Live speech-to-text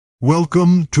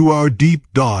Welcome to our deep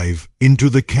dive into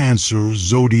the Cancer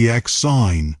zodiac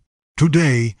sign.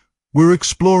 Today, we're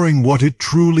exploring what it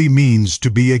truly means to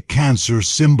be a Cancer,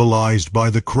 symbolized by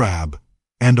the crab,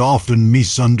 and often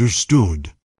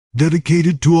misunderstood.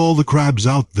 Dedicated to all the crabs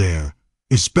out there,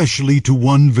 especially to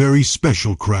one very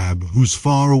special crab who's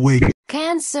far away.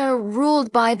 Cancer,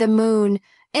 ruled by the moon,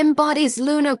 embodies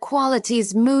lunar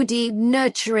qualities: moody,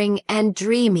 nurturing, and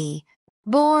dreamy.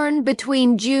 Born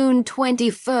between June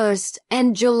 21st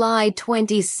and July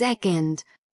 22nd.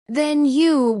 Then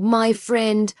you, my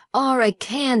friend, are a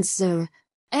Cancer.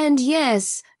 And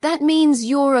yes, that means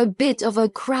you're a bit of a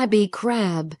crabby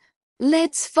crab.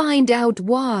 Let's find out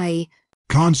why.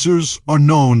 Cancers are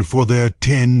known for their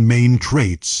 10 main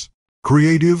traits: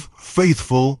 creative,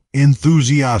 faithful,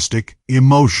 enthusiastic,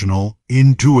 emotional,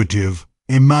 intuitive,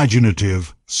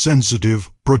 imaginative,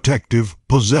 sensitive, protective,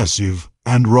 possessive,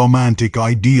 and romantic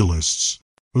idealists.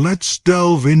 Let's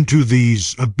delve into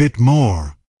these a bit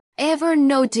more. Ever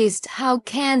noticed how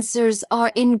Cancers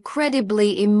are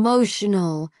incredibly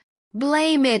emotional?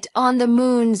 Blame it on the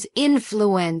moon's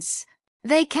influence.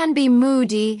 They can be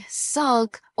moody,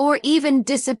 sulk, or even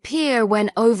disappear when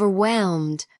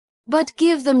overwhelmed. But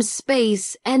give them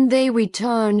space and they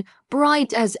return,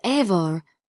 bright as ever.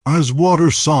 As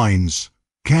water signs,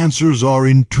 Cancers are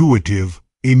intuitive,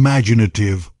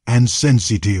 imaginative, and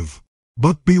sensitive.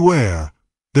 But beware,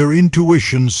 their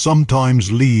intuition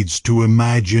sometimes leads to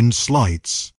imagined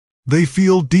slights. They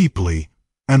feel deeply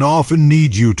and often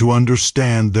need you to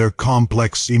understand their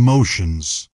complex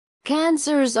emotions.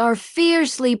 Cancers are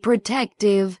fiercely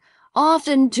protective,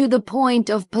 often to the point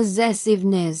of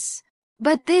possessiveness.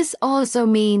 But this also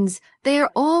means they're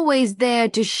always there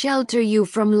to shelter you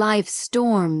from life's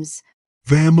storms.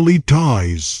 Family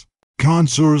ties.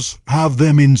 Cancers have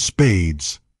them in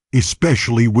spades,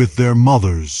 especially with their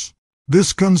mothers.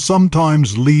 This can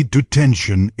sometimes lead to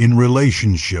tension in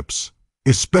relationships,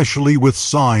 especially with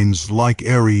signs like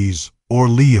Aries or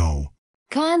Leo.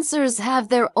 Cancers have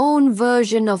their own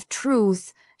version of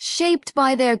truth, shaped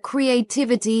by their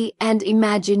creativity and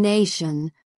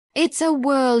imagination. It's a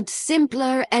world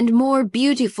simpler and more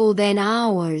beautiful than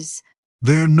ours.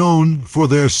 They're known for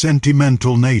their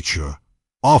sentimental nature,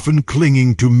 often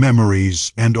clinging to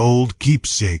memories and old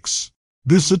keepsakes.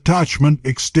 This attachment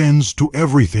extends to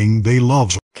everything they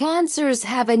love. Cancers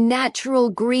have a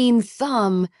natural green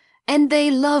thumb, and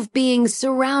they love being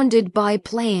surrounded by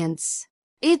plants.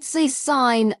 It's a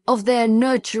sign of their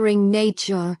nurturing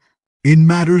nature. In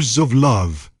matters of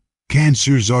love,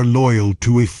 Cancers are loyal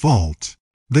to a fault.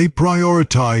 They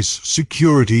prioritize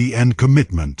security and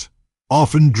commitment,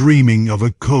 often dreaming of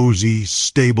a cozy,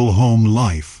 stable home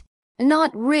life.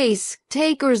 Not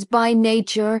risk-takers by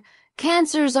nature,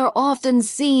 Cancers are often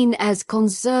seen as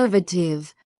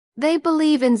conservative. They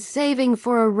believe in saving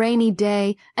for a rainy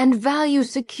day and value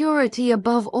security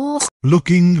above all.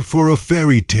 Looking for a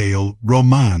fairy tale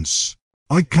romance?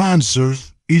 A Cancer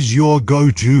is your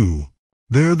go-to.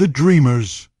 They're the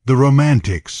dreamers, the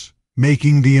romantics,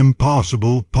 making the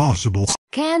impossible possible.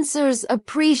 Cancers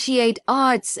appreciate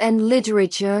arts and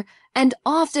literature and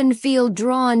often feel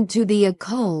drawn to the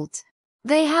occult.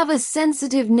 They have a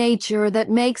sensitive nature that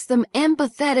makes them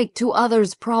empathetic to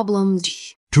others'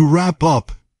 problems. To wrap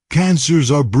up,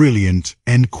 Cancers are brilliant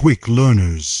and quick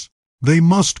learners. They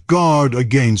must guard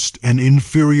against an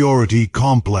inferiority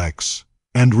complex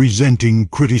and resenting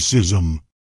criticism.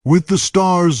 With the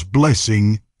stars'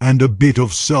 blessing and a bit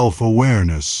of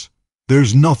self-awareness,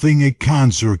 there's nothing a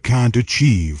Cancer can't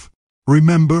achieve.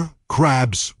 Remember,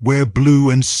 crabs wear blue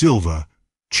and silver.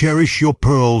 Cherish your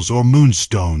pearls or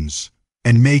moonstones,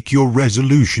 and make your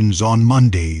resolutions on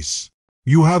Mondays.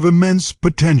 You have immense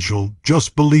potential,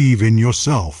 just believe in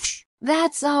yourself.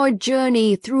 That's our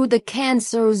journey through the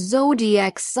Cancer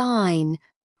zodiac sign.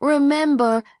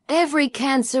 Remember, every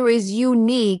Cancer is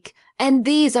unique, and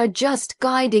these are just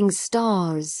guiding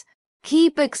stars.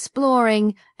 Keep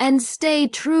exploring and stay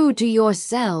true to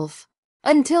yourself.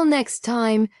 Until next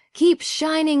time, keep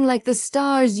shining like the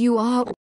stars you are.